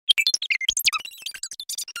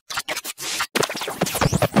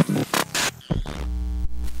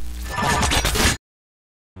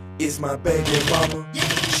It's my baby mama,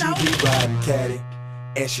 she be riding caddy,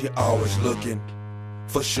 and she always looking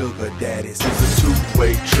for sugar daddies. It's a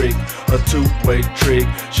two-way trick, a two-way trick.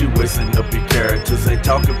 She wasting up your characters, ain't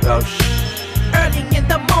talking about Early in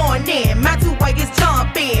the morning, my two-way is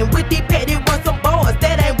jumping with the petty ones, some boys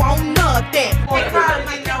that ain't want nothing.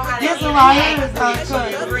 This is right here is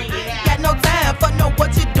Uncut. Got no time for know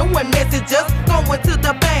what you doing, messages. Going to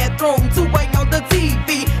the bathroom, two-way on the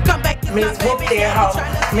TV. Come back to Miss Whoop that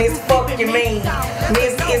hoe, Miss Fuck You Mean,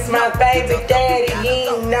 Miss It's My Baby Daddy,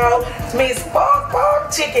 you ain't know, Miss Fuck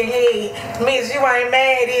Chicken Head, Miss You Ain't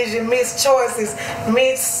Mad Is You, Miss Choices,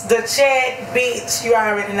 Miss The Chat Bitch, you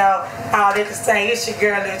already know all that to say. It's your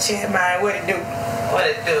girl Lil Chat, man, what it do? What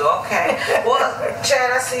it do? Okay. Well,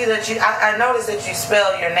 Chad, I see that you. I noticed that you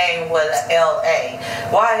spell your name with an L-A.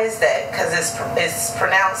 Why is that? Because it's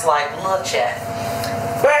pronounced like Lil Chat.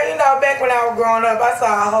 Well, you know, back when I was growing up, I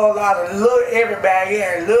saw a whole lot of everybody. You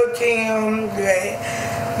had Lil Kim, you had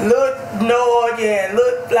Lil Nord, you had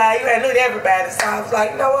Lil Fly, you had Lil everybody. So I was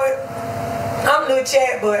like, you know what? I'm Lil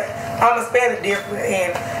Chat, but I'm going to spell it different.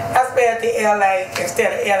 And I spelled the L-A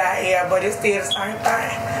instead of L-I-L, but it's still the same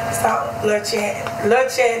thing. So, Lil Chat. Lil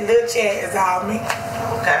Chat is all me.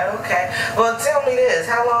 Okay. Well, tell me this.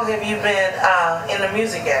 How long have you been in the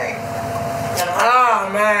music game? Oh,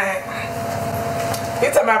 man. You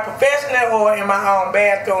talking about professional or in my own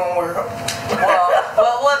bathroom world?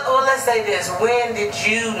 Well, let's say this. When did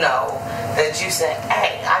you know that you said,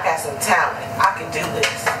 hey, I got some talent, I can do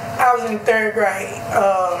this? I was in 3rd grade.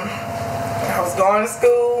 I was going to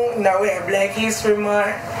school. You know, we had Black History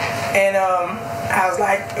Month. And I was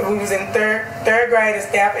like, we was in third grade at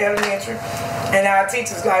Staff Elementary. And our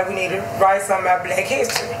teachers like, we need to write something about Black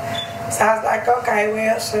history. So I was like, okay,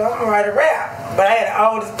 well, sure, I'm gonna write a rap. But I had an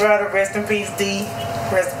oldest brother, rest in peace, D.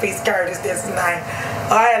 Rest in peace, Curtis, that's his name.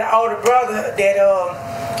 I had an older brother that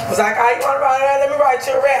was like, oh, you wanna write a rap? Let me write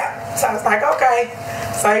you a rap. So I was like, okay.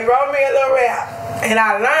 So he wrote me a little rap, and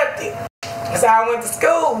I learned it. So I went to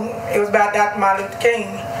school. It was about Dr. Martin Luther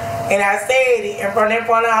King. And I said it, and from that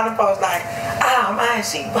point on, the folks like, oh man,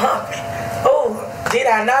 she bumping. Oh, did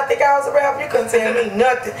I not think I was a rapper? You couldn't tell me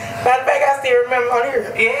nothing. Matter of fact, I still remember on here.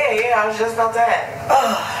 Yeah, I was just about to ask.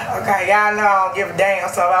 Oh, okay, y'all know I don't give a damn.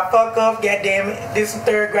 So if I fuck up, goddamn it, this is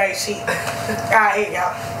 3rd grade shit. Alright, here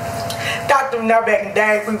y'all. Dr. Now back in the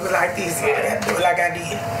day, we was like this. I gotta do it like I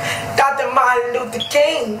did. Dr. Martin Luther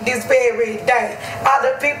King, this very day.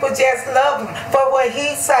 Other people just love him for what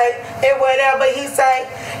he say and whatever he say.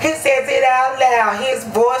 He says it out loud. His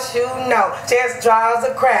voice, you know, just draws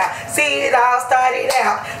a crowd. See, it all started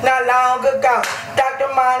out not long ago. Dr.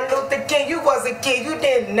 Martin Luther King, you was a kid, you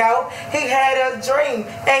didn't know. He had a dream,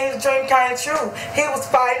 and his dream came true. He was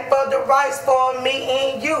fighting for the rights for me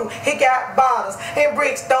and you. He got bottles and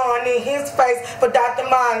bricks thrown in his face, but Dr.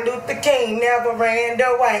 Martin Luther King never ran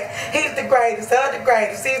away. He's the greatest of the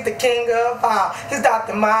greatest. He's the king of all. He's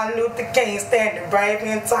Dr. Martin Luther King, standing brave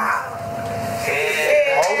and tall.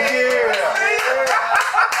 Yeah. Oh yeah.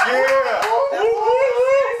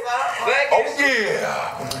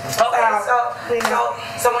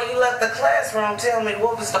 So when you left the classroom, tell me,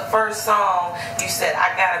 what was the first song you said,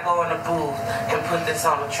 I gotta go in the booth and put this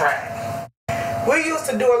on the track? We used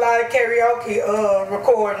to do a lot of karaoke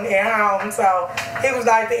recording at home, so he was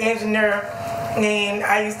like the engineer, and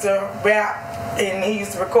I used to rap, and he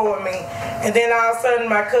used to record me. And then all of a sudden,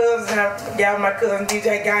 my cousin, I got my cousin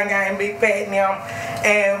DJ Gang Gang, Big Fat and them,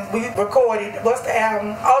 and we recorded, what's the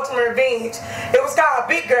album? Ultimate Revenge. It was called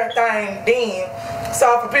Big Girl Thing then.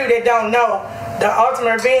 So for people that don't know, the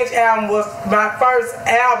Ultimate Revenge album was my first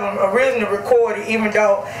album originally recorded, even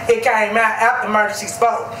though it came out after Murder She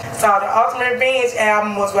Spoke. So the Ultimate Revenge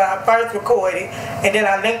album was what I first recorded, and then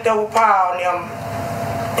I linked up with Paul and them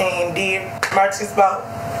and did Murder She Spoke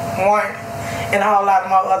 1. And a whole lot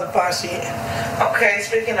more other fun shit. Okay,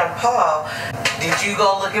 speaking of Paul, did you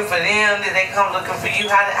go looking for them? Did they come looking for you?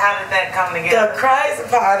 How did that come together? The crazy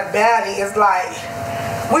part about it is like,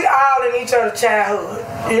 we all in each other's childhood,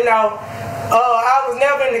 you know. I was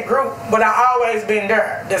never in the group, but I always been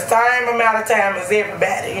there. The same amount of time as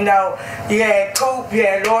everybody, you know. You had Coop, you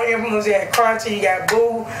had Lord Infamous, you had Crunchy, you got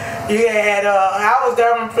Boo, you had, I was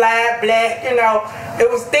there from Fly, Black, you know. It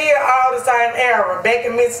was still all the same era. Back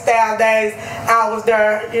in Mid Style days, I was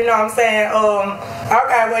there, you know what I'm saying?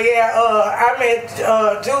 Okay, well yeah, I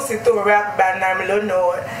met Juicy through a rapper by the name of Lil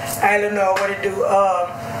Nord. I don't know what to do.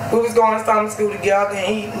 We was going to summer school together, and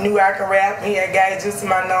he knew I could rap. He had gave Juicy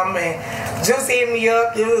my number, and Juicy hit me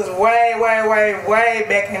up. It was way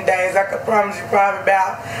back in the days. I could promise you probably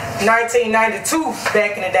about 1992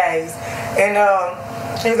 back in the days. And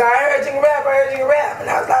He was like, I heard you can rap, I heard you can rap. And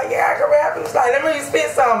I was like, yeah, I can rap. He was like, let me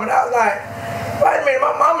spit something. And I was like, wait a minute,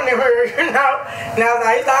 my mama never heard, you know? And I was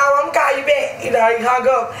like, he's like, oh, I'm gonna call you back. You know, he hung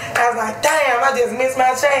up. And I was like, damn, I just missed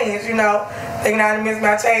my chance, you know? Thinking I done missed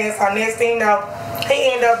my chance. So next thing you know,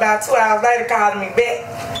 he ended up about 2 hours later calling me back.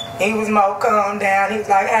 He was more calm down. He was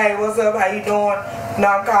like, hey, what's up? How you doing? You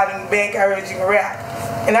know, I'm calling you back. I heard you can rap.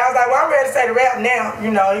 And I was like, well, I'm ready to say the rap now.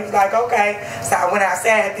 You know, he was like, okay. So I went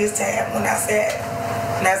outside this time. When I said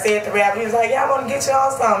the rap, he was like, yeah, I want to get you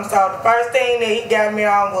on something. So the first thing that he got me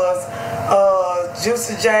on was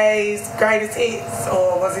Juicy J's Greatest Hits.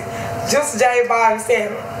 Or was it Juicy J Volume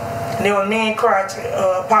 7. And it was me and Crunch,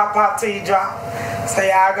 Pop Pop Till You Drop. So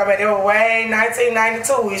y'all go back, they were way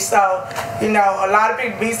 1992-ish. So, you know, a lot of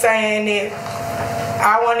people be saying that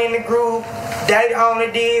I wasn't in the group, they only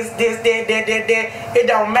this, that. It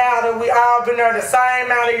don't matter. We all been there the same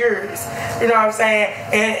amount of years. You know what I'm saying?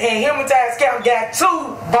 And Hypnotized Camp got 2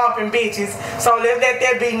 bumping bitches. So let's let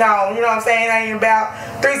that be known. You know what I'm saying? It ain't about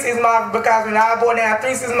 3 6 Mafia, because when I bought down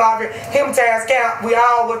 3 6 Mafia, Hypnotized Camp, we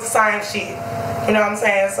all with the same shit. You know what I'm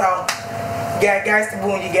saying? So you got Gangsta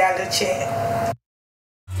Boo and you got Lil Chat.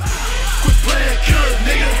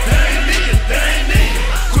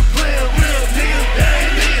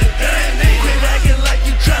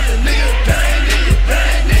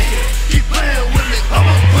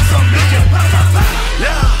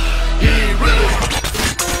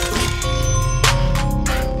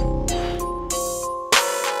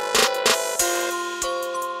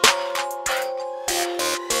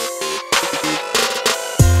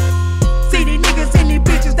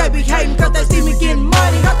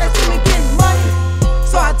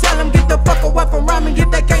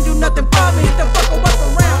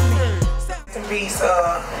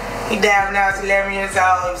 He died when I was 11 years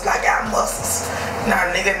old. He was like, I got muscles. Now,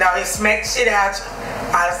 nigga, no, he smacked shit out you.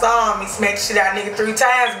 I saw him, he smacked shit out nigga 3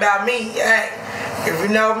 times about me. Hey, if you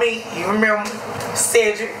know me, you remember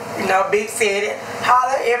Cedric, you know, Big Cedric.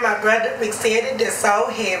 Holla at my brother, Big Cedric, that's so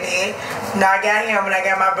heavy. Now I got him and I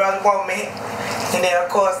got my brother Womack. And then, of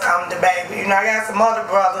course, I'm the baby. You know, I got some other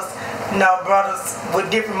brothers, you know, brothers with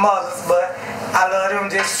different mothers, but I love them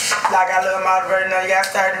just like I love my brother. You know, you got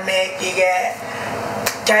Sturdy Mac, you got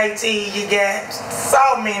KT, you got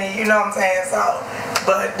so many, you know what I'm saying? So,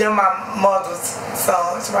 but they're my mother's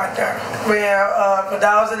sons right there. Well, for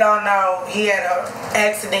those that don't know, he had an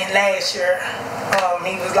accident last year.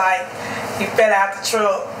 He was like, he fell out the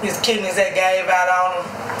truck, his kidneys had gave out on him.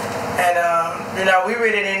 And, you know, we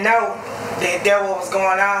really didn't know that what was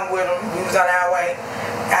going on with him. We was on our way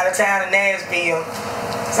out of town to Nashville.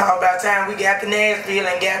 So by the time we got to Nashville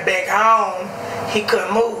and got back home, he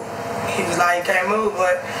couldn't move. He was like, he can't move,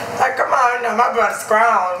 but like, come on, you know, my brother's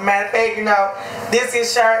strong. Matter of fact, you know, this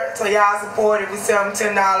is shirt, so y'all support it. We sell them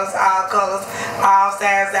 $10, all colors, all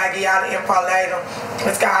sizes. I give y'all the info later.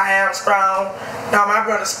 It's called I Am Strong. No, my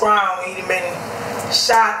brother's strong. He done been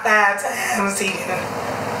shot 5 times. He done,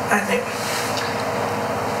 I think,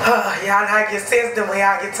 y'all know I get sensitive when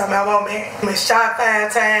y'all get talking about, oh man, he been shot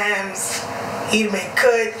 5 times. He done been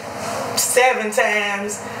cut 7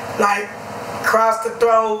 times, like, across the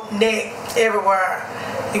throat, neck, everywhere.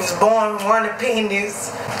 He was born with 1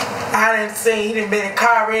 appendix. I didn't see, he done been in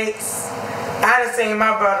car wrecks. I done seen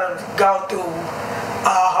my brother go through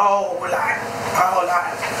a whole lot.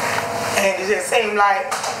 And it just seemed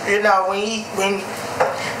like, you know, when he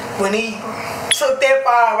took that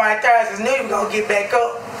fall right there, I just knew he was gonna get back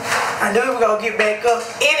up. I knew he was gonna get back up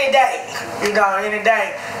any day, you know, any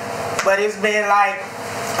day. But it's been like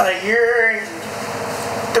a year and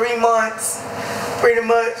 3 months, pretty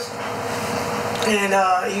much, and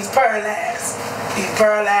he's paralyzed. He's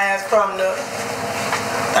paralyzed from the,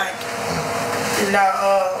 like, you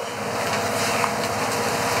know,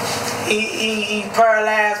 he's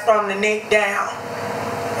paralyzed from the neck down.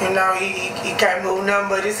 You know, he can't move nothing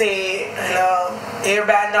but his head. And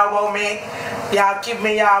everybody know Womack. Y'all keep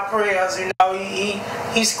me in y'all prayers. You know,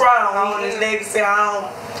 he's strong on his legacy home.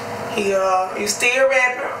 He's still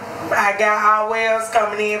rapping. I got all wells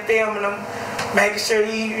coming in, filming him, making sure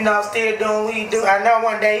he, you know, still doing what he do. I know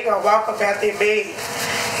one day he gonna walk up out that bed.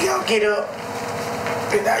 He gonna get up.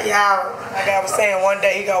 You know, y'all, like I was saying, one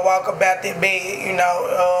day he gonna walk up out that bed, you know.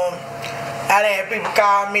 I done had people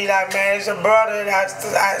call me like, man, it's your brother.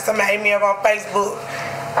 Somebody hit me up on Facebook.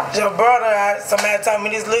 It's your brother. Somebody told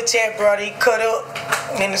me this Lil Chat brother, he cut up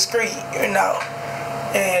in the street, you know.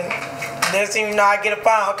 And next thing you know, I get a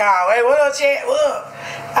phone call. Hey, what up, Chat? What up?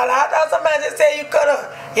 I thought somebody just said you cut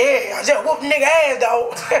up. Yeah, I just whooped nigga ass,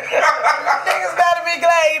 though. Niggas better be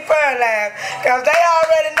glad he paralyzed. Because they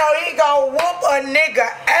already know he gonna whoop a nigga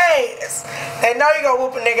ass. ass. They know you gonna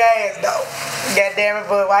whoop a nigga ass though. God damn it,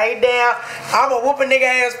 but while he down, I'm gonna whoop a nigga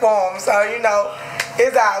ass for him. So, you know,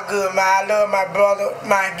 it's all good, man. I love my brother.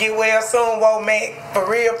 My get well soon, Whoa, man. For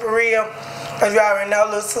real, for real. Cause you already know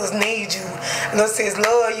little sis need you. Little sis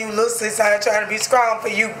love you. Little sis ain't trying to be strong for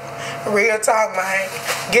you. Real talk, man.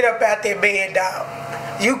 Get up out that bed, dog.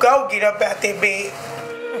 You go get up out that bed.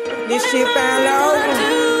 This shit finally over.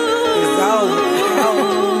 It's over.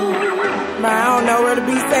 Man, I don't know where to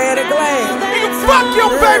be sad or glad. Fuck your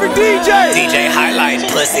favorite DJ! DJ Highlight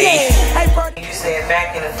Pussy. You said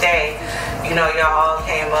back in the day, you know, y'all all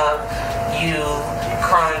came up, you,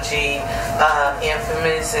 Crunchy,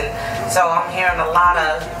 Infamous, and so I'm hearing a lot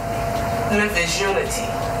of Memphis unity.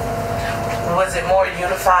 Was it more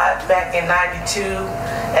unified back in '92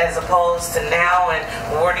 as opposed to now, and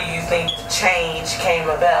where do you think the change came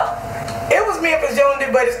about? It was Memphis Unity,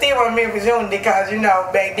 but it still wasn't Memphis Unity because, you know,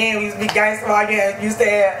 back then we used to be gangster. You used to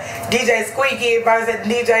have DJ Squeaky versus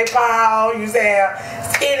DJ Paul. You used to have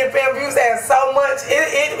Skinny Pepper. You used to have so much.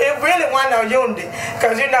 It really wasn't no unity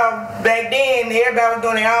because, you know, back then everybody was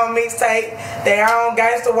doing their own mixtape, their own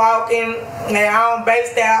gangster walking, their own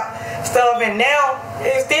based out stuff, and now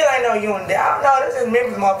it still ain't no unity. I don't know, that's just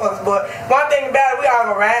Memphis motherfuckers, but one thing about it, we all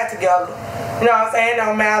gonna ride together. You know what I'm saying?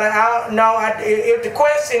 No matter. I don't know. If the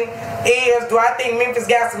question is, do I think Memphis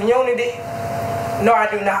got some unity? No, I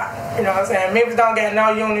do not. You know what I'm saying? Memphis don't got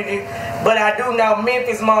no unity, but I do know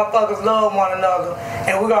Memphis motherfuckers love one another,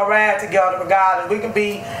 and we gonna ride together regardless. We could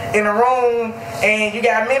be in a room, and you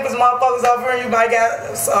got Memphis motherfuckers over here, you might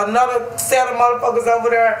got another set of motherfuckers over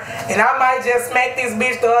there, and I might just smack this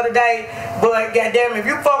bitch the other day, but goddamn, if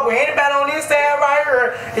you fuck with anybody on this side right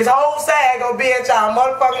here, this whole side gonna be at y'all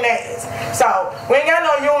motherfucking ass. So, we ain't got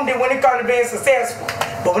no unity when it comes to being successful.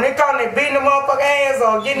 But when it comes to beating the motherfucking ass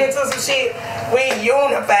or getting into some shit, we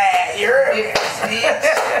unified, you heard me?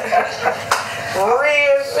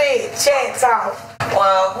 Real shit, chat talk.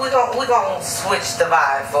 Well, we gonna switch the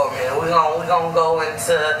vibe for a minute. We gonna go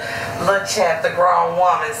into Lil Chat, the grown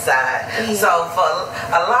woman side. Yeah. So for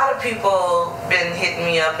a lot of people been hitting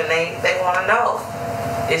me up and they want to know,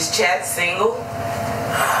 is Chat single?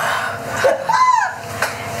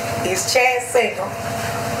 Is Chat single?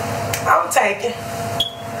 I'm taking.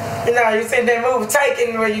 You know, you see that movie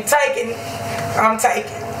Taken, where you taking, I'm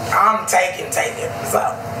taking. So,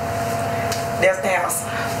 that's the answer.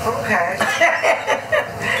 Okay.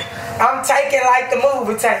 I'm taking like the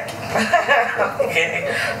movie Taken.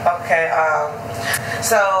 Okay.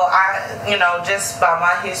 So you know, just by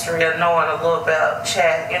my history of knowing a little about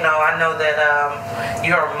Chat, you know, I know that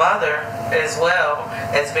your mother as well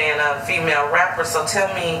as being a female rapper. So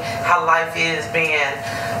tell me how life is being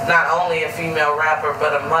not only a female rapper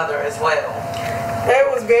but a mother as well.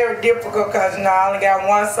 It was very difficult because, you know, I only got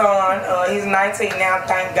one son. He's 19 now,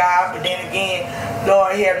 thank God. But then again,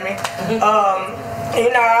 Lord help me. You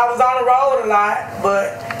know, I was on the road a lot,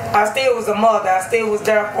 but I still was a mother. I still was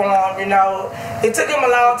there for him, you know. It took him a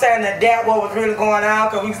long time to adapt what was really going on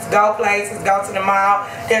because we used to go places, go to the mall.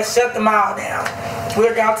 They shut the mall down.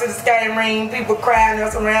 We'd go to the skating ring, people crying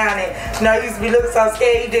us around, and, you know, he used to be looking so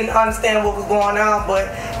scared he didn't understand what was going on, but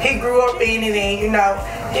he grew up in it, and, you know,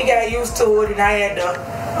 he got used to it, and I had to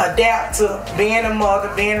adapt to being a mother,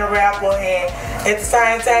 being a rapper, and at the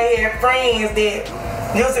same time he had friends that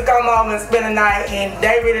used to come over and spend the night, and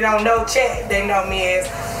they really don't know Chat. They know me as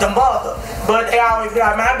the mother. But they always be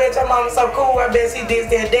like, man, I bet your mama's so cool, I bet she did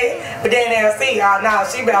that. But then they'll see, oh no,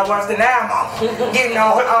 she about worse than our mama. Getting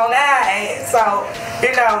on our ass. So,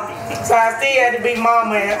 you know, so I still had to be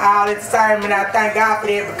mama and all at the same, and I thank God for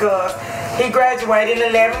that because he graduated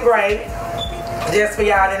in 11th grade. Just for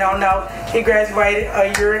y'all that don't know, he graduated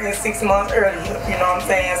a year and 6 months earlier, you know what I'm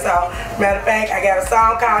saying? So, matter of fact, I got a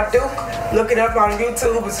song called Duke. Look it up on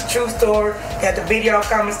YouTube, it's a true story. Got the video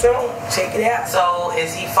coming soon, check it out. So,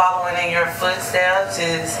 is he following in your footsteps?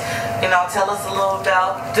 You know, tell us a little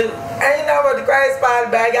about Duke. And you know what the crazy part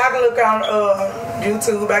about, y'all can look on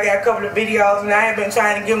YouTube, I got a couple of videos, and I ain't been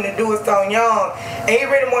trying to get him to do it so young. And he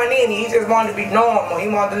really wasn't in it, he just wanted to be normal. He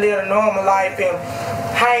wanted to live a normal life and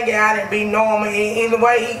hang out and be normal. And in the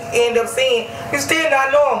way he end up seeing, you still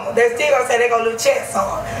not normal. They still gonna say they got a little Chat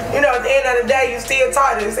song. You know, at the end of the day, you still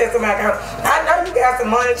tired. You say somebody, I know you got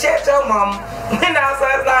some money, Chat your mama. You know, so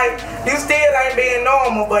it's like, you still ain't being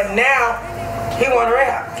normal, but now, he wanna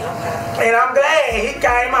rap. And I'm glad he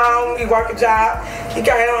came home, he worked a job, he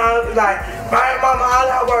came home, he was like, my mama, all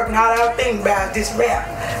I work and all I think about is this rap.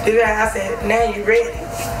 I said, now you ready.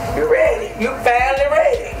 You ready. You finally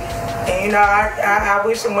ready. And you know, I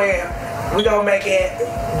wish him well. We gonna make it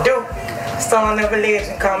Duke, son of a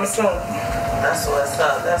legend, coming soon. That's what's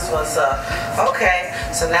up. That's what's up. Okay,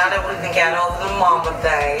 So now that we done got over the mama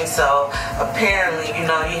thing, so apparently, you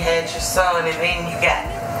know, you had your son and then you got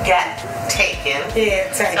taken.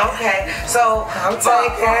 Yeah, taken. Okay, so I'm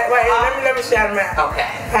taking. Wait, let me shout him out.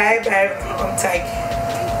 Okay. Hey, baby, I'm taking.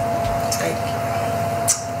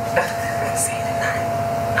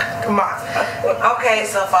 Come on. Okay,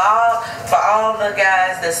 so for all the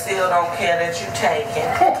guys that still don't care that you taken,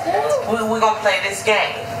 we're gonna play this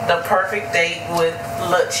game, the perfect date with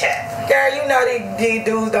Lil Chat. Girl, you know these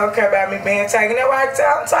dudes don't care about me being taken. That's why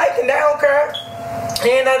I'm taking. They don't care.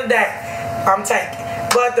 End of the day, I'm taking.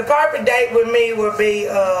 But the perfect date with me would be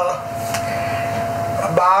a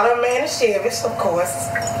bottom and a Chevy's, of course.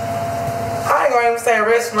 I ain't gonna even say a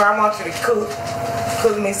restaurant. I want you to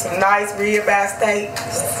cook me some nice ribeye steak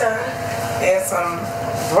and some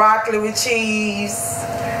broccoli with cheese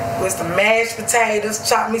with some mashed potatoes.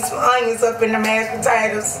 Chop me some onions up in the mashed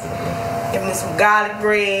potatoes. Give me some garlic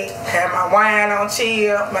bread. Have my wine on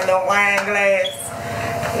chill, my little wine glass.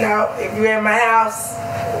 You know, if you're in my house,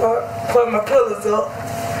 put my pillows up.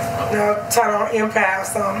 You know, turn on Empire or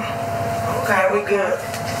something. Okay, we good.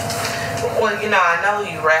 Well, you know, I know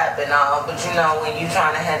you rap and all, but you know, when you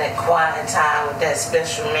trying to have that quiet time with that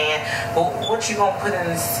special man, what you gonna put in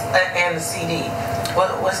the CD?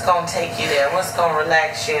 What's gonna take you there? What's gonna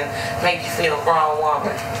relax you and make you feel a grown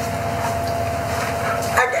woman?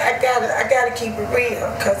 I gotta keep it real,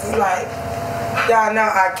 cause it's like, y'all know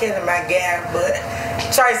I killing my guy, but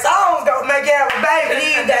Trey Songz don't make you have a baby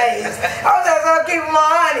these days. I'm just gonna keep him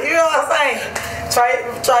on, you know what I'm saying?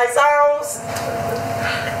 Trey Songz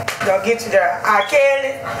gonna get you there. I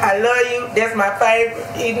Kelly, I love you. That's my favorite.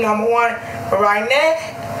 He's number one. But right now,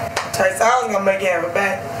 Trey Songz gonna make you have a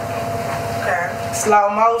baby. Okay. Slow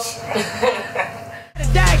motion.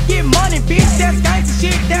 Die, get money, bitch, that's gangsta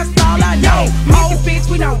shit, that's all I know. Oh, bitch,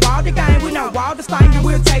 we know all the game, we know all the slang, and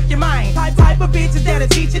we'll take your mind. Type of bitches that'll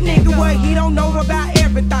teach a nigga what he don't know about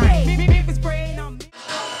everything. Memphis brain on me.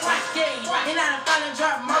 And I done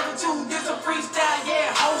drop murder too, this a freestyle,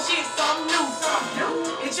 yeah, whole shit, something new.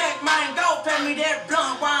 And check mine, go pay me that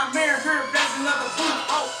blunt while I'm marrying her, blessing another food.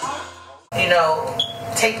 You know,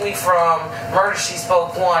 take me from Murder She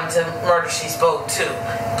Spoke 1 to Murder She Spoke 2.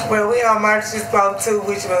 Well, we on Murder She Spoke 2,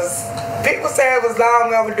 which was, people say it was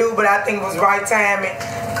long overdue, but I think it was right timing,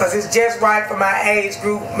 because it's just right for my age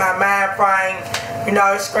group, my mind frame. You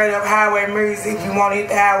know, it's straight up highway music. If you want to hit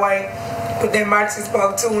the highway, put that Murder She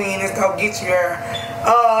Spoke 2 in, it's gonna get you there.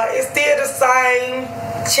 It's still the same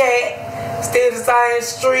chat, still the same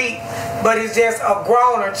street, but it's just a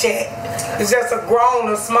growner chat. It's just a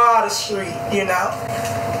growner, smarter street, you know.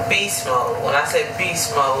 Beast mode. When I say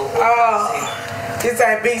beast mode, this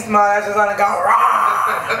ain't beast mode, I just wanna go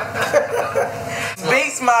raw.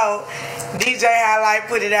 Beast mode. DJ Highlight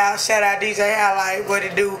put it out. Shout out DJ Highlight, what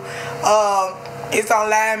it do. It's on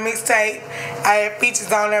live mixtape. I had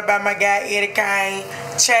features on there by my guy Eddie Kane.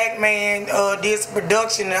 Checkman did some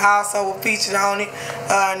production and also featured on it.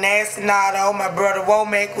 Nasty Nato, my brother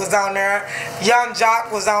Womack was on there. Young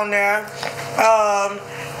Jock was on there.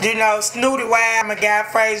 You know, Snooty Wild, my guy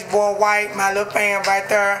Fraser Boy White, my little fan right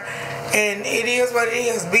there. And it is what it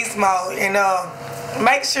is, beast mode. And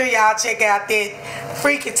make sure y'all check out that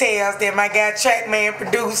Freaky Tales that my guy Trackman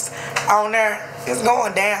produced on there. It's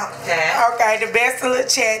going down. Yeah. Okay, the best of the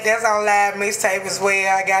chat, that's on live mixtape as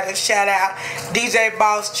well. I got to shout out DJ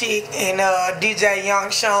Boss Chick and DJ Young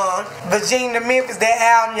Sean. Virginia to Memphis, that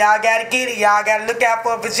album, y'all got to get it. Y'all got to look out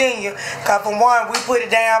for Virginia. Because for one, we put it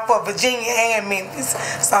down for Virginia and Memphis.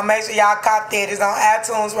 So make sure y'all cop that. It's on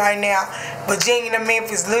iTunes right now. Virginia to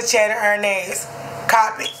Memphis, Lil Chat and Ernest.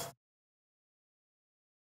 Copy.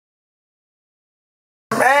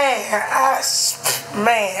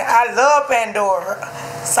 Man, I love Pandora.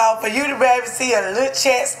 So for you to be able to see a Lil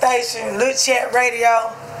Chat station, Lil Chat radio,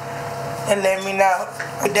 and let me know.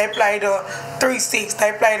 They play the 3-6,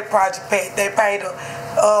 they play the Project Pack, they play the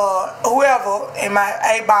whoever in my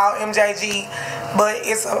A-Ball, MJG, but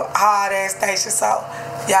it's a hard ass station, so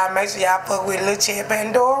y'all make sure y'all fuck with Lil Chat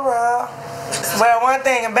Pandora. Well, one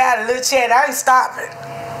thing about it, Lil Chat ain't stopping.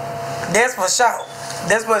 That's for sure.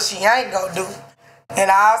 That's what she ain't gonna do. And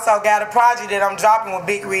I also got a project that I'm dropping with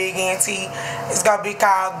Big Rig NT. It's gonna be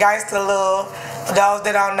called Gangsta Love. For those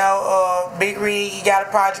that don't know, Big Rig, he got a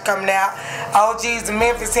project coming out. OG's in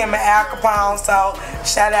Memphis, him and Al Capone, so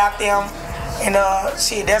shout out them. And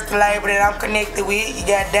shit, that's the label that I'm connected with. You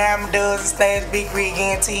got Diamond Dozen / Big Rig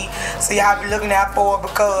NT. So y'all be looking out for it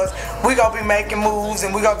because we gonna be making moves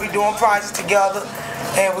and we gonna be doing projects together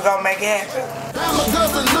and we gonna make it happen. Diamond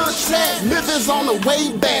Dozen, Lil Chat, Memphis on the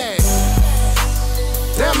way back.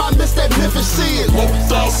 Damn, I miss that Memphis shit.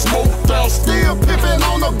 Smoked out, still pimpin'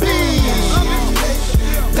 on the beat.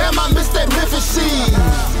 Memphis scene.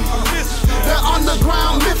 That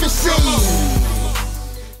underground Memphis scene.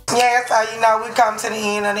 Yeah, so you know, we come to the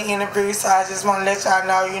end of the interview, so I just want to let y'all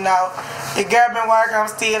know, you know, your girl been working, I'm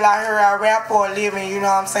still out here, I rap for a living, you know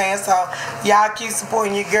what I'm saying? So y'all keep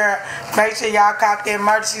supporting your girl. Make sure y'all cop that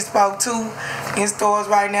merch she spoke to in stores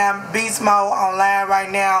right now. Beast Mode online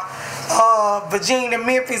right now. Virginia,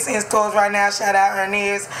 Memphis in stores right now. Shout out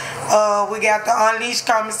Ernest. We got the Unleashed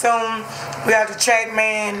coming soon. We got the Track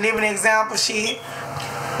Man, Living Example shit.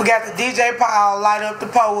 We got the DJ Paul, Light Up the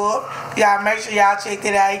Pole Up. Y'all make sure y'all check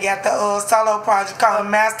that out. He got the solo project called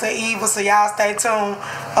Master Evil, so y'all stay tuned.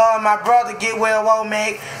 My brother Get Well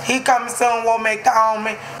Womack, he coming soon, Womack the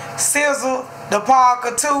Homie. Sizzle, the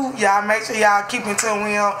Parker too. Y'all make sure y'all keep in tune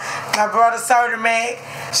with him. My brother Soda Mac.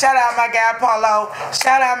 Shout out my guy Polo.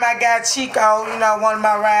 Shout out my guy Chico, you know, one of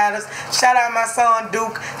my riders. Shout out my son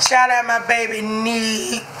Duke. Shout out my baby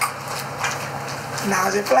Nick.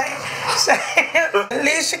 Nah, just playing.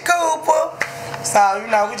 Alicia Cooper. So,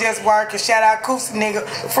 you know, we just working. Shout out Coosa nigga.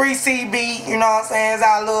 Free CB, you know what I'm saying? It's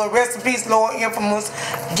our little rest in peace, Lord Infamous.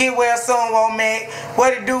 Get well soon, Womack.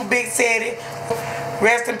 What it do, Big City?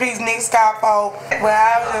 Rest in peace, Nick Scarpo. Well,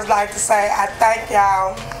 I would just like to say I thank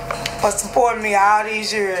y'all for supporting me all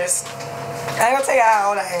these years. I ain't gonna tell y'all how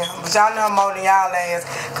old I am, but y'all know I'm more than y'all ass,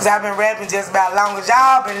 because I've been rapping just about as long as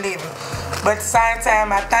y'all been living. But at the same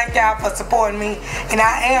time, I thank y'all for supporting me, and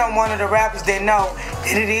I am one of the rappers that know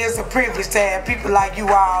that it is a privilege to have people like you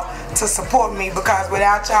all to support me, because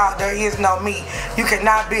without y'all, there is no me. You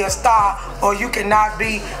cannot be a star, or you cannot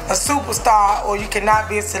be a superstar, or you cannot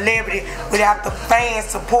be a celebrity without the fans'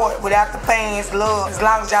 support, without the fans' love. As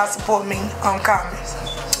long as y'all support me, I'm coming.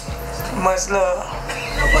 Much love.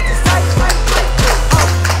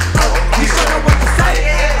 You sure know what to say.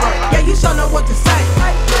 Yeah, you sure know what to say.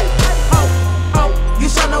 You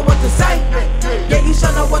sure know what to say. Yeah, you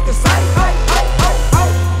sure know what to say.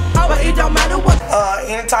 But it don't matter what.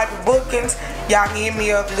 Any type of bookings, y'all can hit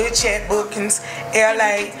me up. Lil Chat Bookings,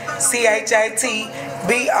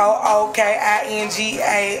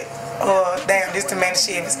 LACHATBOOKINGA. Damn, this the man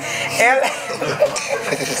Chevys.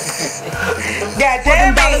 God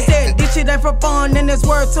damn it. This shit ain't for fun, and it's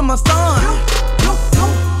word to my son.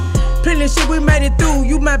 Plenty shit, we made it through.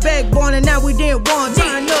 You my backbone, and now we didn't want.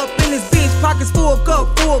 Turn up in this bitch, pockets full,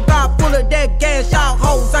 cup full, got full of that gas. Y'all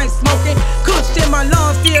hoes ain't smoking. Kush in my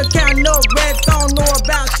lungs, still counting up racks. I don't know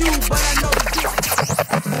about you, but